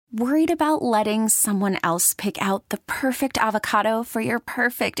Worried about letting someone else pick out the perfect avocado for your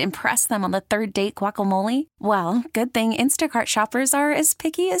perfect impress them on the third date guacamole? Well, good thing Instacart shoppers are as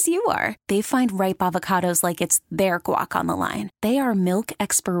picky as you are. They find ripe avocados like it's their guac on the line. They are milk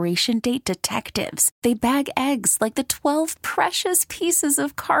expiration date detectives. They bag eggs like the 12 precious pieces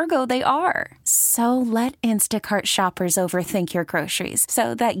of cargo they are. So let Instacart shoppers overthink your groceries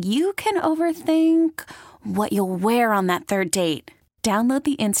so that you can overthink what you'll wear on that third date. Download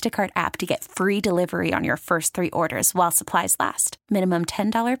the Instacart app to get free delivery on your first 3 orders while supplies last. Minimum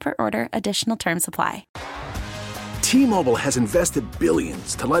 $10 per order. Additional terms apply. T-Mobile has invested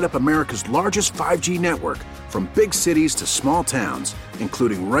billions to light up America's largest 5G network, from big cities to small towns,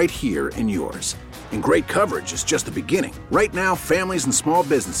 including right here in yours. And great coverage is just the beginning. Right now, families and small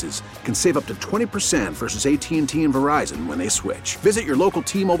businesses can save up to 20% versus AT&T and Verizon when they switch. Visit your local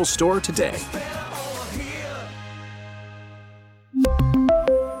T-Mobile store today.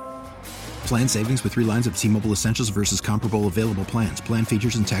 Plan savings with 3 lines of T-Mobile Essentials versus comparable available plans. Plan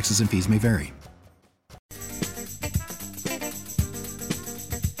features and taxes and fees may vary.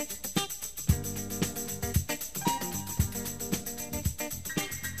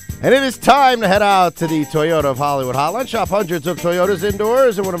 And it is time to head out to the Toyota of Hollywood hotline. Shop hundreds of Toyotas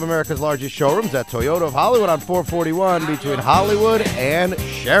indoors in one of America's largest showrooms at Toyota of Hollywood on 441 between Hollywood and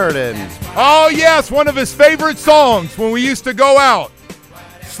Sheridan. Oh, yes, one of his favorite songs when we used to go out.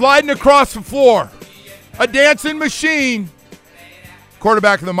 Sliding across the floor. A dancing machine.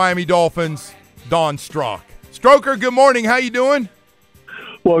 Quarterback of the Miami Dolphins, Don Strock. Stroker, good morning. How you doing?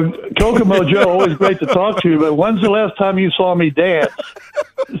 Well, Kokomo Joe, always great to talk to you, but when's the last time you saw me dance?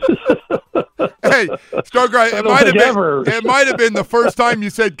 Hey, Stroker, it might have been the first time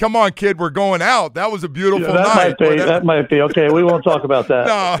you said, "Come on, kid, we're going out." That was a beautiful night. That might be. Okay, we won't talk about that.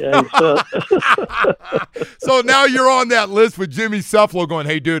 No. Okay, so now you're on that list with Jimmy Cephalo going,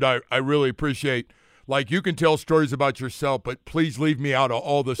 "Hey, dude, I really appreciate, like, you can tell stories about yourself, but please leave me out of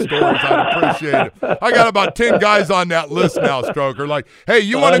all the stories. I'd appreciate it." I got about 10 guys on that list now, Stroker. Like, hey,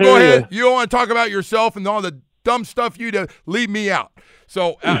 you want to go ahead? You want to talk about yourself and all the dumb stuff you do? Leave me out.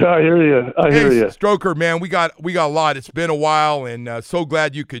 So I hear you. I hear you, Stroker. Man, we got a lot. It's been a while, and so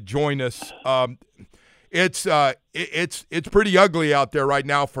glad you could join us. It's pretty ugly out there right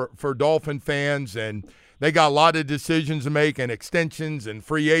now for Dolphin fans, and they got a lot of decisions to make and extensions and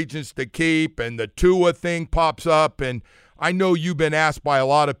free agents to keep, and the Tua thing pops up. And I know you've been asked by a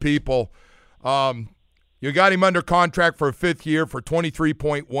lot of people. You got him under contract for a 5th year for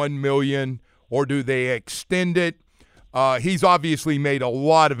 $23.1 million, or do they extend it? He's obviously made a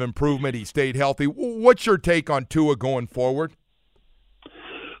lot of improvement. He stayed healthy. What's your take on Tua going forward?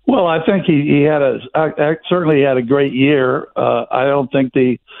 Well, I think he certainly had a great year. I don't think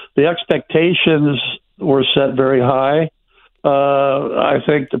the expectations were set very high. I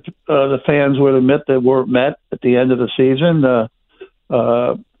think the fans would admit they weren't met at the end of the season.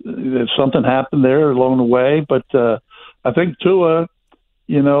 Something happened there along the way, but I think Tua,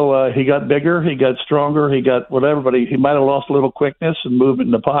 he got bigger, he got stronger, he got whatever, but he might have lost a little quickness and movement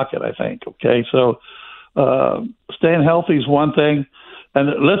in the pocket, I think. Okay, so staying healthy is one thing. And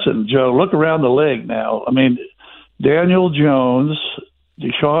listen, Joe, look around the league now. I mean, Daniel Jones,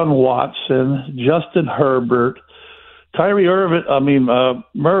 Deshaun Watson, Justin Herbert, Kyrie Irving,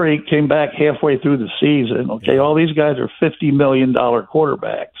 Murray came back halfway through the season. Okay, all these guys are $50 million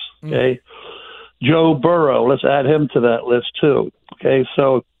quarterbacks. Okay, Joe Burrow, let's add him to that list too. Okay,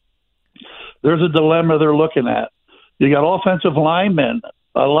 so there's a dilemma they're looking at. You got offensive linemen.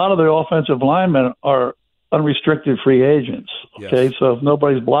 A lot of the offensive linemen are unrestricted free agents. Okay, yes. So if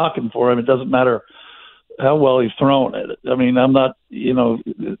nobody's blocking for him, it doesn't matter how well he's throwing it. I mean, I'm not,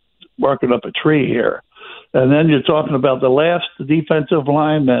 barking up a tree here. And then you're talking about the last defensive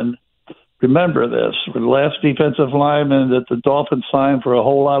lineman. Remember this: the last defensive lineman that the Dolphins signed for a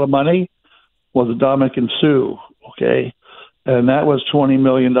whole lot of money was Dominican Sue. Okay, and that was $20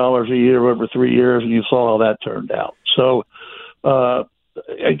 million a year over 3 years, and you saw how that turned out. So,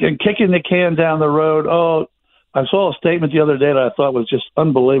 again, kicking the can down the road. Oh, I saw a statement the other day that I thought was just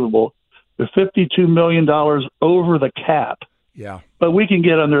unbelievable. They're $52 million over the cap. Yeah, but we can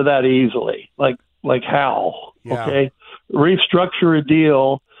get under that easily. Like how? Yeah. Okay, restructure a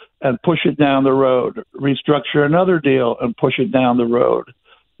deal and push it down the road. Restructure another deal and push it down the road.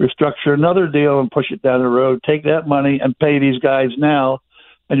 Restructure another deal and push it down the road. Take that money and pay these guys now,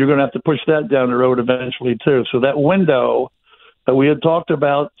 and you're going to have to push that down the road eventually too. So that window that we had talked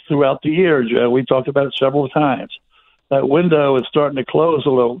about throughout the year, Joe, we talked about it several times. That window is starting to close a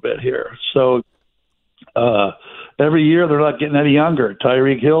little bit here. So every year they're not getting any younger.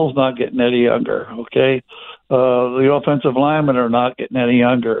 Tyreek Hill's not getting any younger. Okay, the offensive linemen are not getting any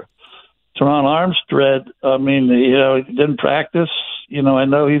younger. Teron Armstead, I mean, he didn't practice. I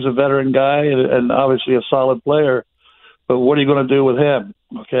know he's a veteran guy and obviously a solid player, but what are you going to do with him?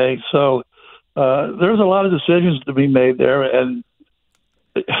 Okay, so there's a lot of decisions to be made there, and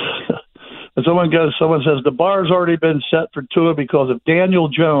someone says the bar's already been set for Tua because if Daniel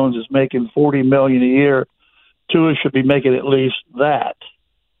Jones is making $40 million a year, Tua should be making at least that.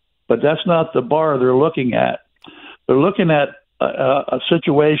 But that's not the bar they're looking at. They're looking at a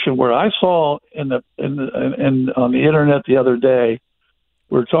situation where I saw on the internet the other day.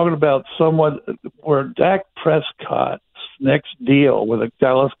 We're talking about someone where Dak Prescott's next deal with the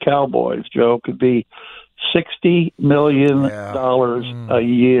Dallas Cowboys, Joe, could be $60 million a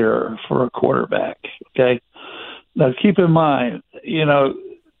year for a quarterback. Okay. Now keep in mind,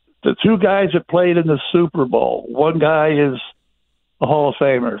 the two guys that played in the Super Bowl, one guy is a Hall of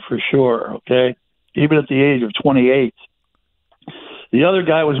Famer for sure. Okay. Even at the age of 28. The other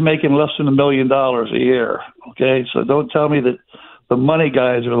guy was making less than $1 million a year. Okay. So don't tell me that the money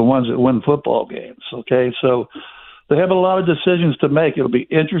guys are the ones that win football games. Okay. So they have a lot of decisions to make. It'll be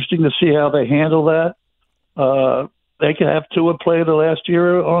interesting to see how they handle that. They could have Tua play the last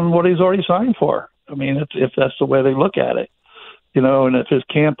year on what he's already signed for. I mean, if that's the way they look at it, and if his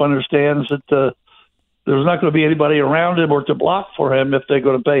camp understands that there's not going to be anybody around him or to block for him if they're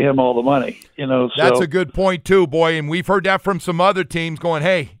going to pay him all the money. That's a good point too, boy. And we've heard that from some other teams going,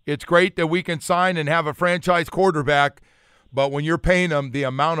 hey, it's great that we can sign and have a franchise quarterback, but when you're paying them the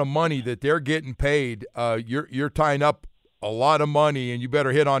amount of money that they're getting paid, you're tying up a lot of money, and you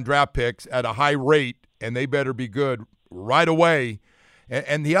better hit on draft picks at a high rate, and they better be good right away.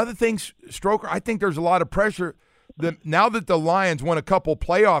 And the other thing, Stroker, I think there's a lot of pressure. Now that the Lions won a couple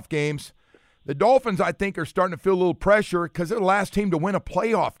playoff games, the Dolphins, I think, are starting to feel a little pressure because they're the last team to win a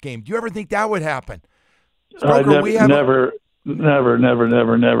playoff game. Do you ever think that would happen? Stroker, never.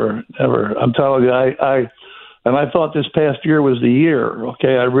 I'm telling you, I thought this past year was the year.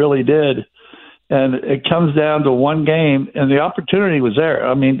 Okay, I really did. And it comes down to one game, and the opportunity was there.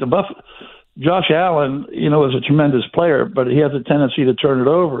 I mean, Josh Allen, is a tremendous player, but he has a tendency to turn it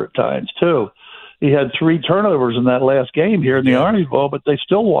over at times too. He had 3 turnovers in that last game here in the Army Bowl, but they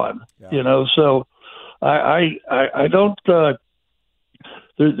still won. Yeah. So I don't.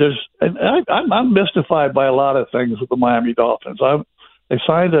 I'm mystified by a lot of things with the Miami Dolphins. They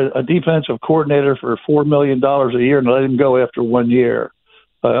signed a defensive coordinator for $4 million a year and let him go after 1 year.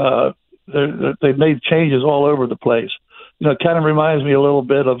 They've made changes all over the place. It kind of reminds me a little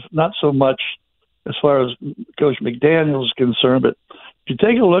bit of, not so much as far as Coach McDaniels is concerned, but if you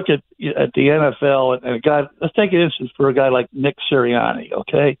take a look at the NFL and a guy, let's take an instance for a guy like Nick Sirianni.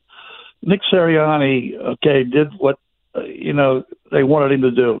 Okay, Nick Sirianni, did what they wanted him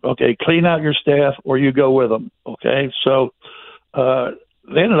to do. Okay, clean out your staff or you go with them. Okay, so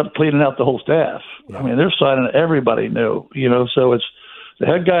they ended up cleaning out the whole staff. Yeah. I mean, they're signing everybody new. So it's the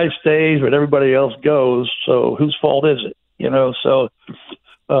head guy stays, but everybody else goes. So whose fault is it? So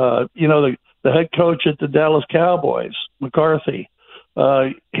the head coach at the Dallas Cowboys, McCarthy.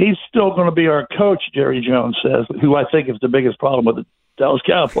 He's still going to be our coach, Jerry Jones says, who I think is the biggest problem with the Dallas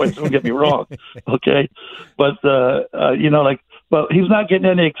Cowboys. Don't get me wrong. Okay. But, well, he's not getting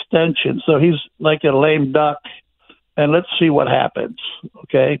any extension. So he's like a lame duck, and let's see what happens.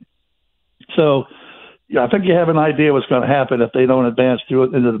 Okay. So I think you have an idea what's going to happen if they don't advance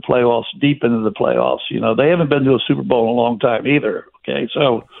through into the playoffs, deep into the playoffs. They haven't been to a Super Bowl in a long time either. Okay.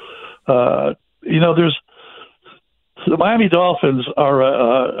 So, there's, the Miami Dolphins are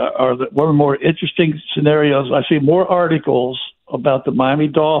one of the more interesting scenarios. I see more articles about the Miami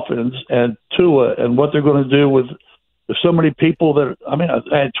Dolphins and Tua and what they're going to do with so many people that,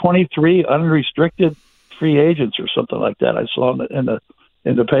 I had 23 unrestricted free agents or something like that. I saw in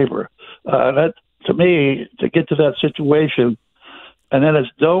the paper. That, to me, to get to that situation, and then it's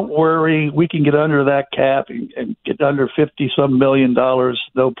don't worry, we can get under that cap and get under $50-some million,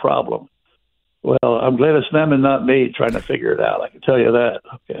 no problem. Well, I'm glad it's them and not me trying to figure it out. I can tell you that.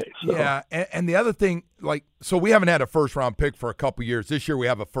 Okay. So. Yeah, and the other thing, so we haven't had a first-round pick for a couple years. This year we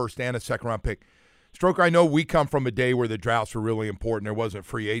have a first and a second-round pick. Stroker, I know we come from a day where the drafts were really important. There wasn't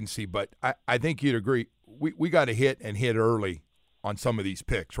free agency, but I think you'd agree. We got to hit early on some of these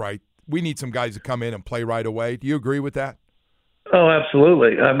picks, right? We need some guys to come in and play right away. Do you agree with that? Oh,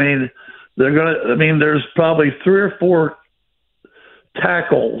 absolutely. There's probably 3 or 4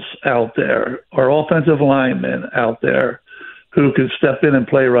 tackles out there or offensive linemen out there who could step in and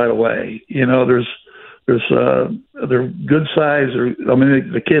play right away. They're good size.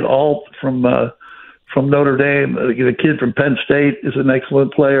 The kid Alt from from Notre Dame. The kid from Penn State is an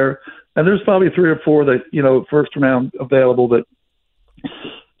excellent player. And there's probably 3 or 4 that, first round available that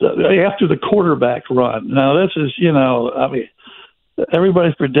after the quarterback run. Now, this is,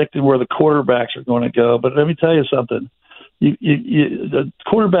 everybody's predicting where the quarterbacks are going to go. But let me tell you something. The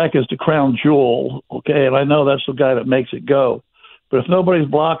quarterback is the crown jewel, okay? And I know that's the guy that makes it go. But if nobody's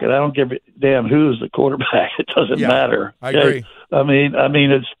blocking, I don't give a damn who's the quarterback. It doesn't matter. I agree. I mean,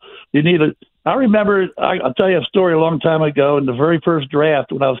 I remember, I'll tell you a story a long time ago in the very first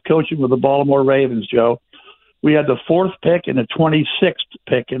draft when I was coaching with the Baltimore Ravens, Joe. We had the 4th pick and the 26th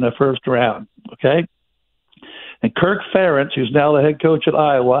pick in the first round, okay? And Kirk Ferentz, who's now the head coach at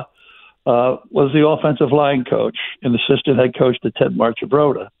Iowa, was the offensive line coach and assistant head coach to Ted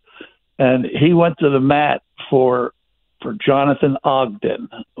Marchibroda. And he went to the mat for Jonathan Ogden,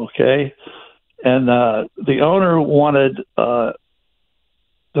 okay? And the owner wanted the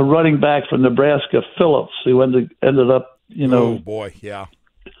running back from Nebraska, Phillips, who ended up, oh boy, yeah,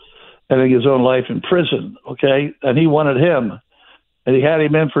 ending his own life in prison, okay? And he wanted him. And he had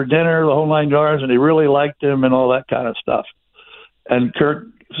him in for dinner, the whole 9 yards, and he really liked him and all that kind of stuff. And Kirk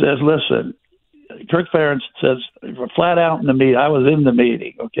says, listen, Kirk Ferentz says, flat out in the meeting, I was in the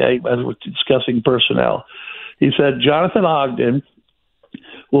meeting, okay, as we're discussing personnel. He said, Jonathan Ogden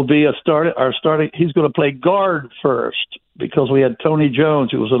will be our starting, he's going to play guard first because we had Tony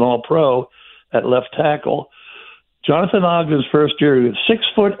Jones, who was an all-pro at left tackle. Jonathan Ogden's first year, he was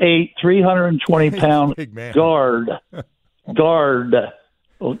 6'8", 320-pound guard,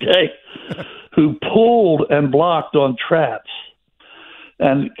 okay, who pulled and blocked on traps.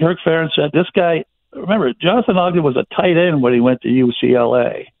 And Kirk Ferentz said, this guy, remember, Jonathan Ogden was a tight end when he went to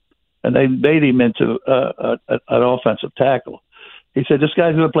UCLA, and they made him into an offensive tackle. He said, this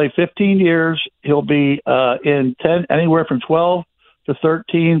guy's going to play 15 years. He'll be in anywhere from 12 to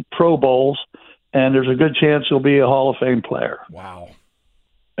 13 Pro Bowls, and there's a good chance he'll be a Hall of Fame player. Wow.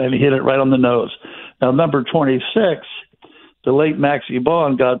 And he hit it right on the nose. Now, number 26, the late Maxie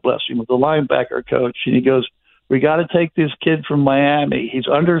Baughan, God bless him, was the linebacker coach, and he goes, we got to take this kid from Miami. He's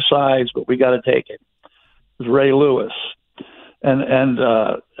undersized, but we got to take him. It was Ray Lewis. And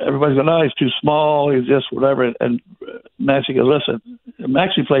everybody's going, no, he's too small, he's just whatever. And Maxie goes, listen,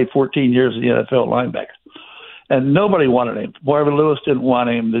 Maxie played 14 years in the NFL linebacker. And nobody wanted him. Marvin Lewis didn't want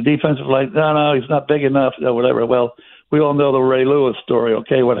him. The defensive line, no, he's not big enough, whatever. Well, we all know the Ray Lewis story,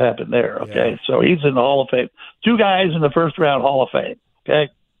 okay, what happened there, okay? Yeah. So he's in the Hall of Fame. 2 guys in the first round Hall of Fame, okay?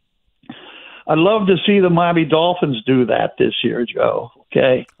 I'd love to see the Miami Dolphins do that this year, Joe,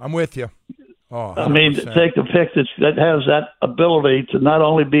 okay? I'm with you. Oh, I mean, take a pick that has that ability to not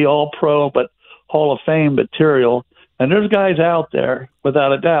only be all-pro but Hall of Fame material. And there's guys out there,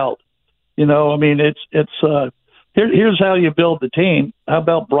 without a doubt. I mean, here's how you build the team. How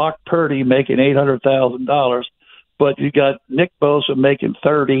about Brock Purdy making $800,000, but you got Nick Bosa making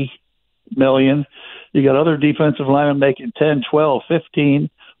 $30 million. You got other defensive linemen making 10, 12, 15.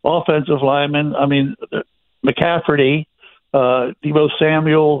 Offensive linemen, I mean, McCafferty, Deebo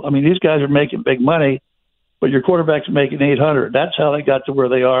Samuel. I mean, these guys are making big money, but your quarterback's making $800. That's how they got to where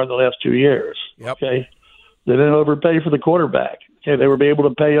they are in the last 2 years. Yep. Okay, they didn't overpay for the quarterback. Okay, they were able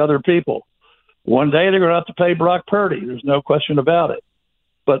to pay other people. One day they're going to have to pay Brock Purdy. There's no question about it.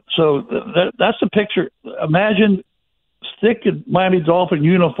 But so that's the picture. Imagine sticking Miami Dolphin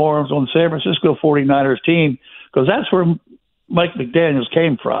uniforms on the San Francisco 49ers team, because that's where Mike McDaniels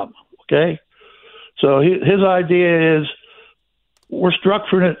came from. Okay, so his idea is, we're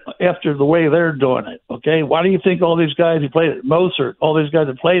structuring it after the way they're doing it, okay? Why do you think all these guys who played at Mozart, all these guys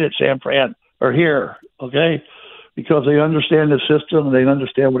that played at San Fran are here, okay? Because they understand the system and they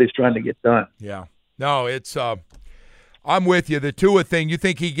understand what he's trying to get done. Yeah. No, it's I'm with you. The Tua thing, you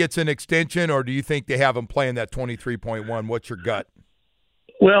think he gets an extension, or do you think they have him playing that 23.1? What's your gut?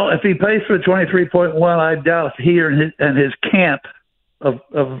 Well, if he pays for the 23.1, I doubt if he and his camp of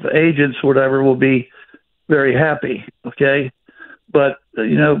agents, whatever, will be very happy, okay? But,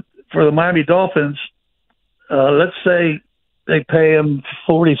 for the Miami Dolphins, let's say they pay him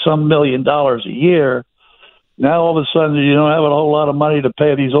 $40-some million a year. Now, all of a sudden, you don't have a whole lot of money to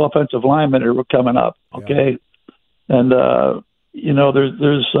pay these offensive linemen who are coming up, okay? Yeah. And,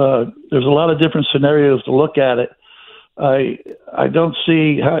 there's a lot of different scenarios to look at it. I don't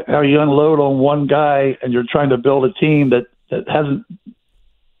see how you unload on one guy and you're trying to build a team that hasn't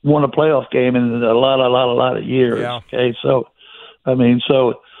won a playoff game in a lot of years, okay? So, the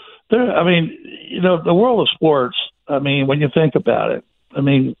world of sports, when you think about it,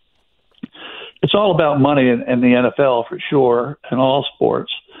 it's all about money in the NFL for sure, and all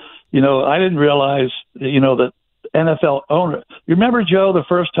sports. I didn't realize, that NFL owner, You remember, Joe, the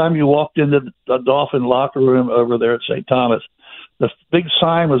first time you walked into the Dolphin locker room over there at St. Thomas, the big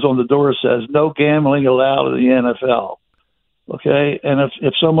sign was on the door that says, "No gambling allowed in the NFL." Okay? And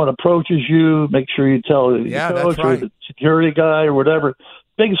if someone approaches you, make sure you tell the coach or the security guy or whatever.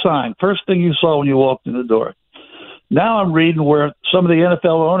 Big sign. First thing you saw when you walked in the door. Now I'm reading where some of the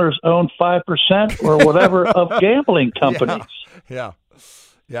NFL owners own 5% or whatever of gambling companies. Yeah.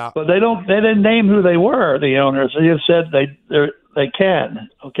 But they didn't name who they were, the owners. They just said they can.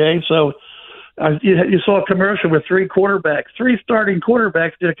 Okay, so you saw a commercial with three starting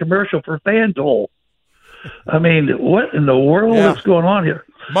quarterbacks did a commercial for FanDuel. I mean, what in the world is going on here?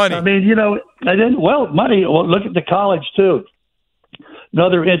 Money. I mean, money. Well, look at the college too.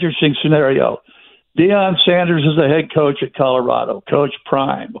 Another interesting scenario. Deion Sanders is the head coach at Colorado, Coach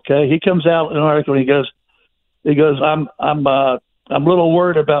Prime. Okay, he comes out in an article and he goes, I'm a little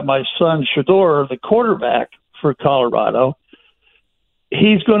worried about my son Shador, the quarterback for Colorado.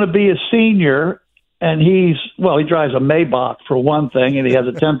 He's going to be a senior, and he drives a Maybach for one thing, and he has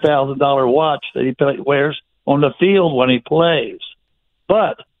a $10,000 watch that he wears on the field when he plays.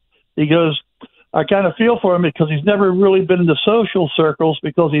 But he goes, I kind of feel for him because he's never really been in the social circles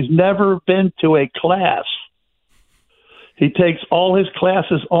because he's never been to a class. He takes all his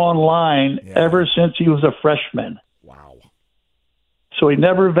classes online ever since he was a freshman. Wow. So he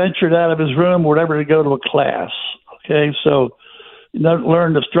never ventured out of his room or whatever to go to a class. Okay, so you don't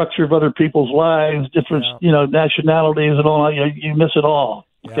learn the structure of other people's lives, different nationalities and all. You miss it all.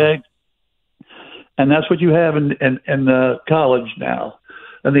 Okay, and that's what you have in college now.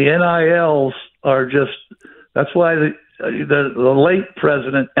 And the NILs are that's why the late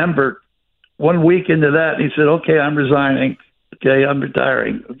president, Embert, 1 week into that, he said, okay, I'm resigning. Okay, I'm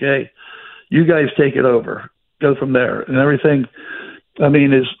retiring. Okay, you guys take it over. Go from there. And everything, I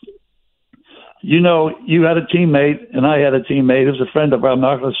mean, you had a teammate, and I had a teammate who's a friend of ours. I'm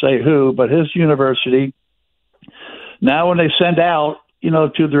not going to say who, but his university, now when they send out,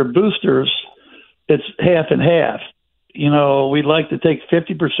 to their boosters, it's half and half. We'd like to take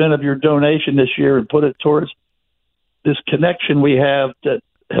 50% of your donation this year and put it towards this connection we have to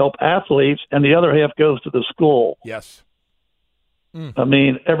help athletes, and the other half goes to the school. Yes. I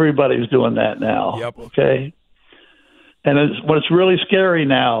mean, everybody's doing that now. Yep. Okay. And what's really scary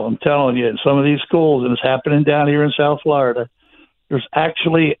now, I'm telling you, in some of these schools, and it's happening down here in South Florida, there's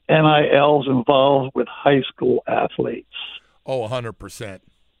actually NILs involved with high school athletes. Oh, 100%.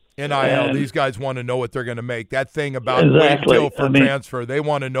 NIL, these guys want to know what they're going to make. That thing about wait until for transfer, they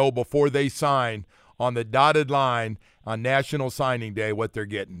want to know before they sign on the dotted line on National Signing Day what they're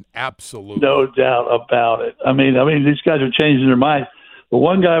getting. Absolutely. No doubt about it. I mean, these guys are changing their mind. But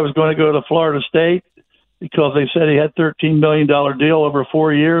one guy was going to go to Florida State because they said he had $13 million deal over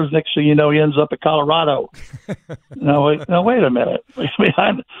 4 years. Next thing you know, he ends up at Colorado. No, wait a minute. I mean,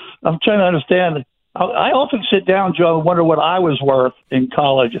 I'm trying to understand. I often sit down, Joe, and wonder what I was worth in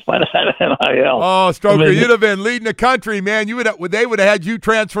college if I'd had an NIL. Oh, Stroker, you'd have been leading the country, man. They would have had you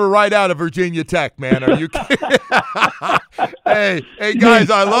transfer right out of Virginia Tech, man. Are you kidding? Hey, guys,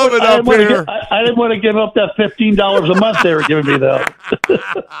 I love it up here. I didn't want to give up that $15 a month they were giving me, though.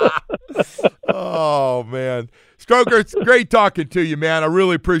 Oh, man. Stroker, it's great talking to you, man. I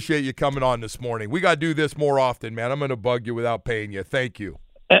really appreciate you coming on this morning. We got to do this more often, man. I'm going to bug you without paying you. Thank you.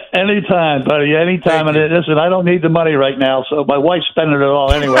 Anytime, buddy. Anytime. And listen, I don't need the money right now, so my wife's spending it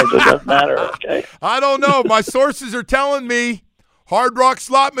all anyway, so it doesn't matter. Okay. I don't know. My sources are telling me Hard Rock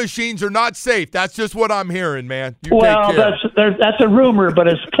slot machines are not safe. That's just what I'm hearing, man. Take care. That's a rumor, but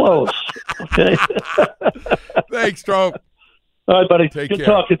it's close. Okay. Thanks, Stroke. All right, buddy. Take Good care.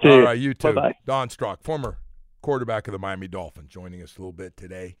 talking to you. All right, you too. Bye-bye. Don Strock, former quarterback of the Miami Dolphins, joining us a little bit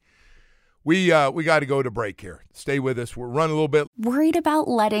today. We got to go to break here. Stay with us. We're running a little bit. Worried about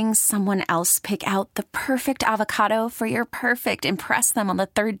letting someone else pick out the perfect avocado for your perfect impress them on the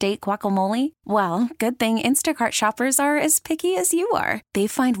third date guacamole? Well, good thing Instacart shoppers are as picky as you are. They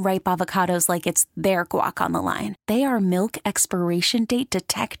find ripe avocados like it's their guac on the line. They are milk expiration date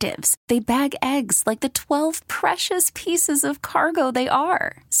detectives. They bag eggs like the 12 precious pieces of cargo they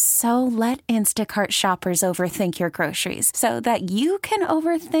are. So let Instacart shoppers overthink your groceries so that you can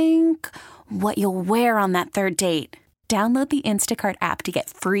overthink what you'll wear on that third date. Download the Instacart app to get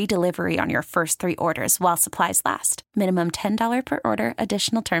free delivery on your first 3 orders while supplies last. Minimum $10 per order.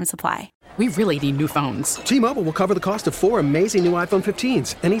 Additional terms apply. We really need new phones. T-Mobile will cover the cost of 4 amazing new iPhone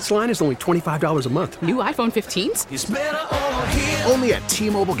 15s, and each line is only $25 a month. New iPhone 15s? It's better over here. Only at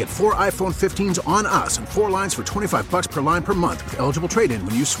T-Mobile, get 4 iPhone 15s on us and 4 lines for $25 per line per month with eligible trade-in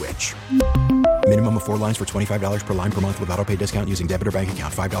when you switch. Minimum of 4 lines for $25 per line per month with autopay discount using debit or bank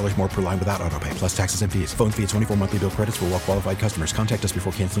account. $5 more per line without autopay, plus taxes and fees. Phone fee at 24 monthly bill credits for well-qualified customers. Contact us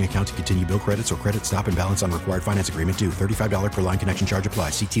before canceling account to continue bill credits or credit stop and balance on required finance agreement due. $35 per line connection charge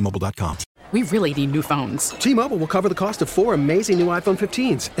applies. See T-Mobile.com. We really need new phones. T-Mobile will cover the cost of 4 amazing new iPhone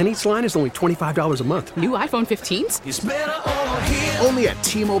 15s, and each line is only $25 a month. New iPhone 15s? It's better over here. Only at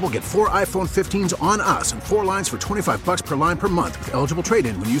T-Mobile, get 4 iPhone 15s on us and 4 lines for $25 per line per month with eligible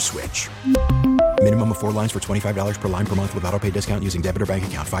trade-in when you switch. Minimum of 4 lines for $25 per line per month with autopay discount using debit or bank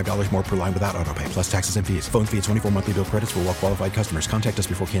account. $5 more per line without autopay, plus taxes and fees. Phone fee at 24 monthly bill credits for well-qualified customers. Contact us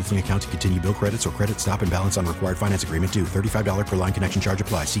before canceling account to continue bill credits or credit stop and balance on required finance agreement due. $35 per line connection charge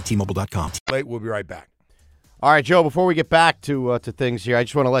applies. See T-Mobile.com. We'll be right back. All right, Joe, before we get back to things here, I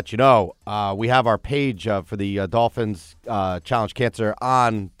just want to let you know we have our page for the Dolphins Challenge Cancer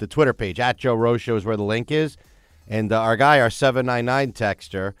on the Twitter page. At Joe Rose Show is where the link is. And our guy, our 799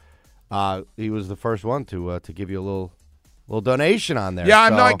 texter, he was the first one to give you a little donation on there. Yeah,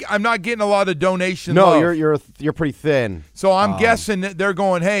 so, I'm not getting a lot of donation. No, love. you're pretty thin. So I'm guessing that they're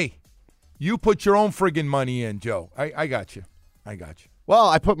going, hey, you put your own friggin' money in, Joe. I got you. Well,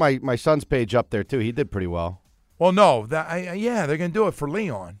 I put my son's page up there too. He did pretty well. Well, no, they're gonna do it for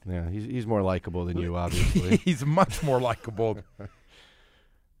Leon. Yeah, he's more likable than you, obviously. He's much more likable.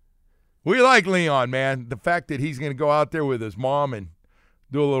 We like Leon, man. The fact that he's gonna go out there with his mom and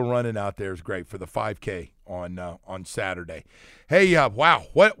do a little running out there is great for the 5K on Saturday. Hey, wow,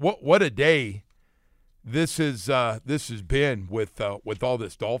 what a day this has been with all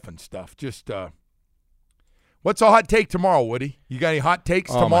this Dolphin stuff. Just what's a hot take tomorrow, Woody? You got any hot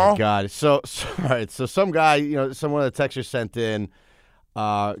takes tomorrow? Oh my God! So all right. So some guy, someone of the texters sent in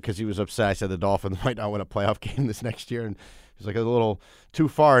because he was upset. I said the Dolphins might not win a playoff game this next year, and he was like a little too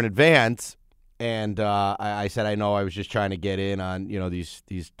far in advance. And I said, I know, I was just trying to get in on,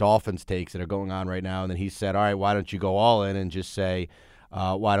 these Dolphins takes that are going on right now. And then he said, all right, why don't you go all in and just say,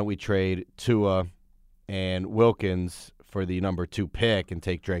 why don't we trade Tua and Wilkins for the number 2 pick and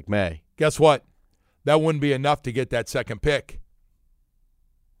take Drake May? Guess what? That wouldn't be enough to get that second pick.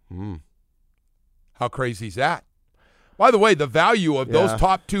 How crazy is that? By the way, the value of those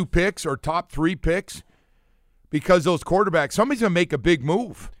top 2 picks or top 3 picks, because those quarterbacks, somebody's going to make a big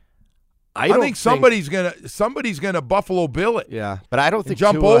move. I think somebody's gonna Buffalo Bill it. Yeah, but I don't think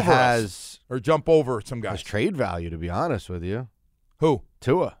jump Tua over has or jump over some guys. Has trade value, to be honest with you. Who?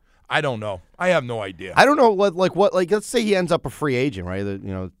 Tua. I don't know. I have no idea. I don't know what. Let's say he ends up a free agent, right?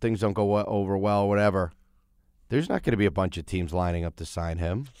 That things don't go over well, whatever. There's not going to be a bunch of teams lining up to sign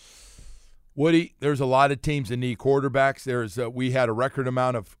him. Woody, there's a lot of teams that need quarterbacks. We had a record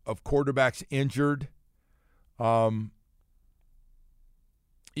amount of quarterbacks injured.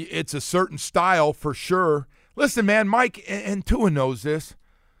 It's a certain style for sure. Listen, man, Mike and Tua knows this.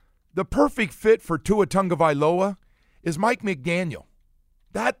 The perfect fit for Tua Tagovailoa is Mike McDaniel.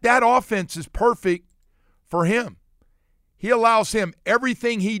 That offense is perfect for him. He allows him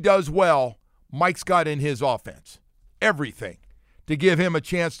everything he does well, Mike's got in his offense. Everything to give him a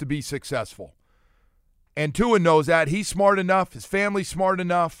chance to be successful. And Tua knows that. He's smart enough. His family's smart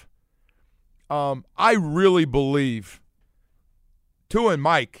enough. I really believe Tua and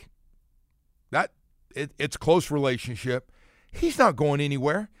Mike, it's a close relationship. He's not going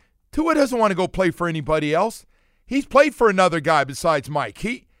anywhere. Tua doesn't want to go play for anybody else. He's played for another guy besides Mike.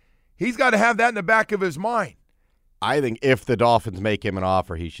 He's got to have that in the back of his mind. I think if the Dolphins make him an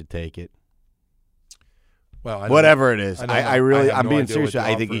offer, he should take it. Well, whatever it is, I'm being serious.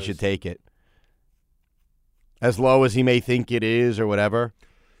 I think he should take it, as low as he may think it is, or whatever.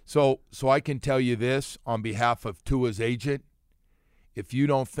 So I can tell you this on behalf of Tua's agent. If you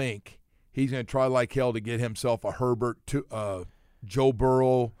don't think he's going to try like hell to get himself a Herbert, Joe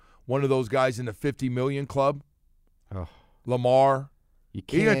Burrow, one of those guys in the 50 million club, Lamar, he's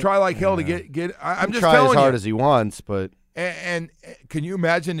going to try like hell to get. I'm just telling you. Try as hard as he wants, but. And can you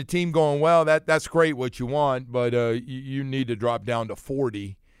imagine the team going, well, that's great what you want, but you need to drop down to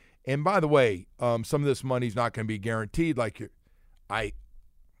 40. And by the way, some of this money's not going to be guaranteed. I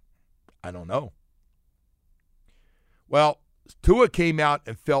don't know. Well, Tua came out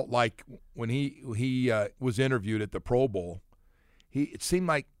and felt like when he was interviewed at the Pro Bowl, it seemed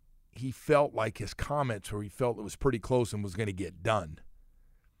like he felt like his comments where he felt it was pretty close and was going to get done.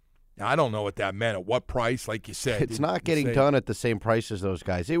 Now, I don't know what that meant. At what price, like you said. It's not getting done at the same price as those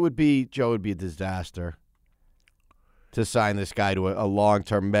guys. It would be a disaster to sign this guy to a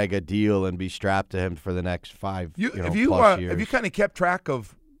long-term mega deal and be strapped to him for the next 5 plus years. Have you kind of kept track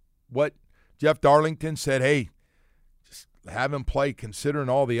of what Jeff Darlington said? Hey, just have him play considering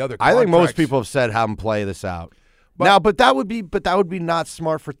all the other contracts. I think most people have said have him play this out. But that would be not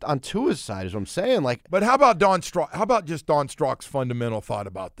smart on Tua's side, is what I'm saying. Like, but how about Don Strock? How about just Don Strock's fundamental thought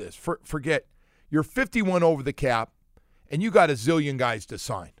about this? Forget you're 51 over the cap, and you got a zillion guys to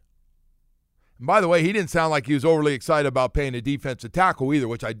sign. And by the way, he didn't sound like he was overly excited about paying a defensive tackle either,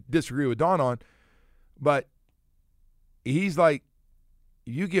 which I disagree with Don on. But he's like,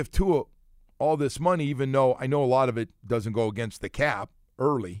 you give Tua all this money, even though I know a lot of it doesn't go against the cap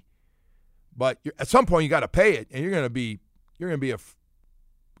early. But at some point you got to pay it, and you're going to be a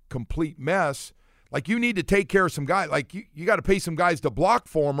complete mess. Like, you need to take care of some guys. Like, you got to pay some guys to block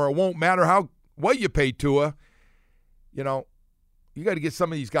for him, or it won't matter what you pay Tua. You know, you got to get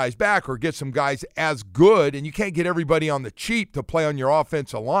some of these guys back, or get some guys as good, and you can't get everybody on the cheap to play on your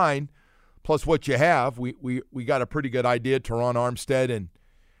offensive line. Plus, what you have, we got a pretty good idea. Teron Armstead and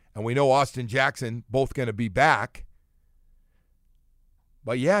we know Austin Jackson both going to be back.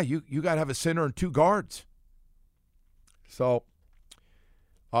 But, yeah, you got to have a center and two guards. So,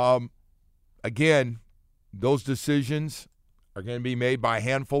 again, those decisions are going to be made by a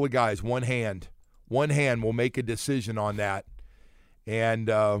handful of guys. One hand will make a decision on that. And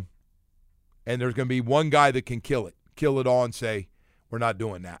there's going to be one guy that can kill it all and say, we're not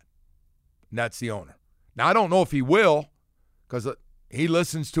doing that. And that's the owner. Now, I don't know if he will, because he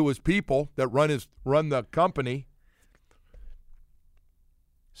listens to his people that run the company.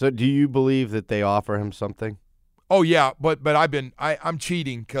 So do you believe that they offer him something? Oh, yeah, but I'm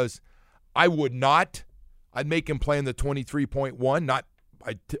cheating, because I would not. I'd make him play in the 23.1.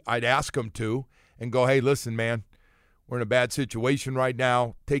 I'd ask him to and go, hey, listen, man, we're in a bad situation right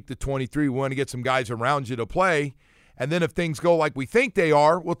now. Take the 23. We want to get some guys around you to play. And then if things go like we think they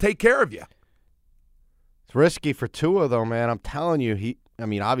are, we'll take care of you. It's risky for Tua, though, man. I'm telling you,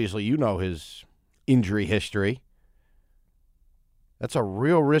 obviously you know his injury history. That's a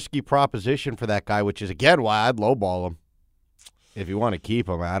real risky proposition for that guy, which is, again, why I'd lowball him. If you want to keep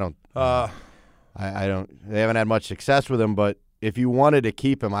him, I don't. They haven't had much success with him, but if you wanted to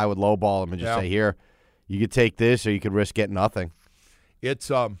keep him, I would lowball him and just say, here, you could take this, or you could risk getting nothing.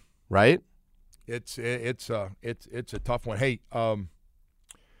 It's right. It's a tough one. Hey,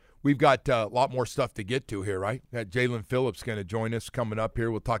 we've got a lot more stuff to get to here, right? That Jalen Phillips going to join us coming up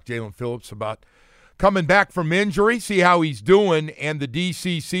here. We'll talk Jalen Phillips about coming back from injury, see how he's doing, and the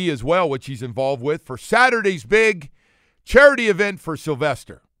DCC as well, which he's involved with, for Saturday's big charity event for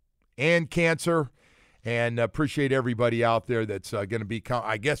Sylvester and cancer. And appreciate everybody out there that's going to be,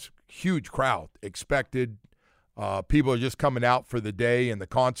 I guess, huge crowd expected. People are just coming out for the day and the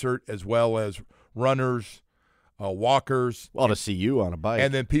concert, as well as runners, walkers. Well, to see you on a bike.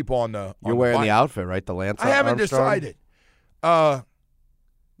 And then people on the You're wearing the outfit, right? The Lance I haven't Armstrong? decided.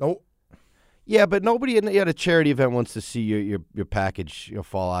 No. Yeah, but nobody at a charity event wants to see your package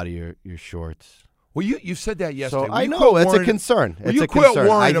fall out of your shorts. Well, you said that yesterday. So I know it's a concern. It's a concern.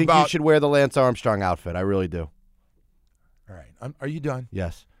 I think you should wear the Lance Armstrong outfit. I really do. All right. Are you done?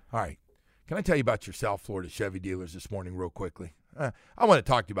 Yes. All right. Can I tell you about your South Florida Chevy dealers this morning real quickly? I want to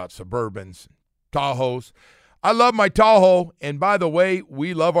talk to you about Suburbans, Tahoes. I love my Tahoe, and by the way,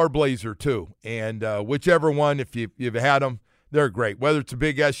 we love our Blazer too. And whichever one, if you've had them, they're great. Whether it's a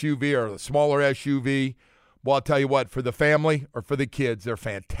big SUV or a smaller SUV, well, I'll tell you what, for the family or for the kids, they're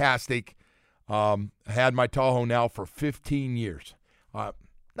fantastic. I had my Tahoe now for 15 years.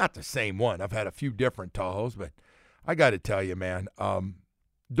 Not the same one. I've had a few different Tahoes, but I got to tell you, man,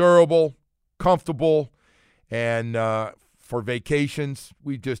 durable, comfortable, and for vacations,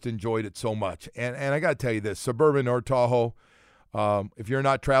 we just enjoyed it so much. And I got to tell you this, Suburban or Tahoe, if you're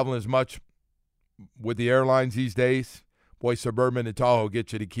not traveling as much with the airlines these days, boy, Suburban and Tahoe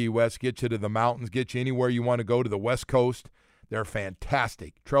get you to Key West, get you to the mountains, get you anywhere you want to go to the West Coast. They're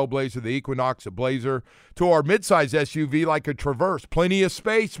fantastic. Trailblazer, the Equinox, a Blazer, to our midsize SUV like a Traverse. Plenty of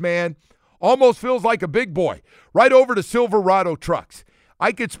space, man. Almost feels like a big boy. Right over to Silverado trucks.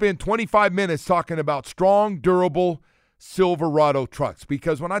 I could spend 25 minutes talking about strong, durable Silverado trucks,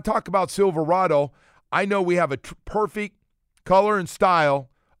 because when I talk about Silverado, I know we have a perfect color and style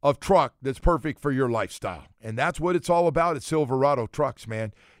of truck that's perfect for your lifestyle. And that's what it's all about at Silverado trucks,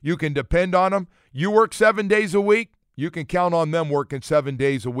 man. You can depend on them. You work 7 days a week. You can count on them working 7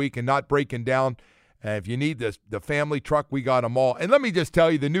 days a week and not breaking down. And if you need the family truck, we got them all. And let me just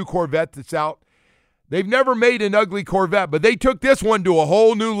tell you, the new Corvette that's out, they've never made an ugly Corvette, but they took this one to a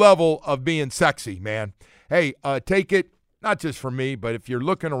whole new level of being sexy, man. Hey, take it, not just for me, but if you're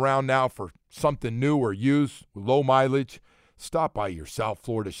looking around now for something new or used with low mileage, stop by your South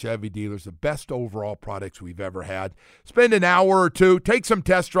Florida Chevy dealers, the best overall products we've ever had. Spend an hour or two, take some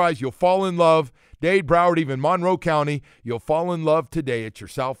test drives, you'll fall in love. Dade, Broward, even Monroe County, you'll fall in love today at your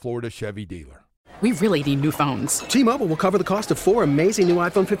South Florida Chevy dealer. We really need new phones. T-Mobile will cover the cost of 4 amazing new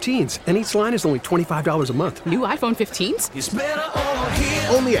iPhone 15s, and each line is only $25 a month. New iPhone 15s? It's better over here.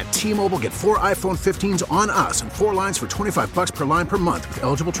 Only at T-Mobile, get 4 iPhone 15s on us and 4 lines for $25 per line per month with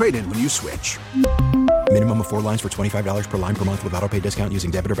eligible trade-in when you switch. Minimum of 4 lines for $25 per line per month with autopay discount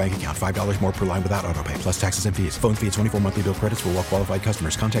using debit or bank account. $5 more per line without autopay, plus taxes and fees. Phone fee at 24 monthly bill credits for well-qualified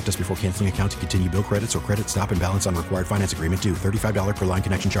customers. Contact us before canceling account to continue bill credits or credit stop and balance on required finance agreement due. $35 per line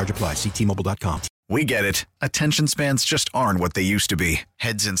connection charge applies. See T-Mobile.com. We get it. Attention spans just aren't what they used to be.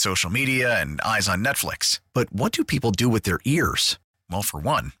 Heads in social media and eyes on Netflix. But what do people do with their ears? Well, for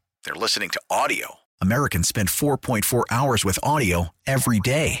one, they're listening to audio. Americans spend 4.4 hours with audio every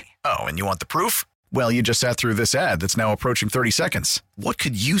day. Oh, and you want the proof? Well, you just sat through this ad that's now approaching 30 seconds. What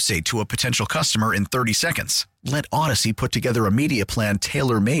could you say to a potential customer in 30 seconds? Let Odyssey put together a media plan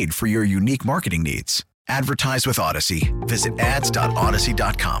tailor-made for your unique marketing needs. Advertise with Odyssey. Visit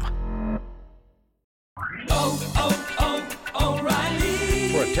ads.odyssey.com.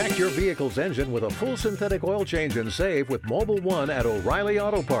 Protect your vehicle's engine with a full synthetic oil change and save with Mobile One at O'Reilly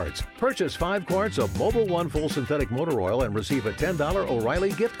Auto Parts. Purchase 5 quarts of Mobile One full synthetic motor oil and receive a $10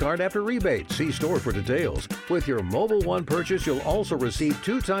 O'Reilly gift card after rebate. See store for details. With your Mobile One purchase, you'll also receive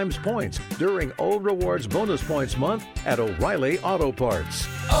 2 times points during O Rewards Bonus Points Month at O'Reilly Auto Parts.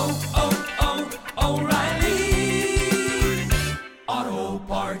 O'Reilly Auto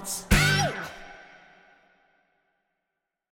Parts.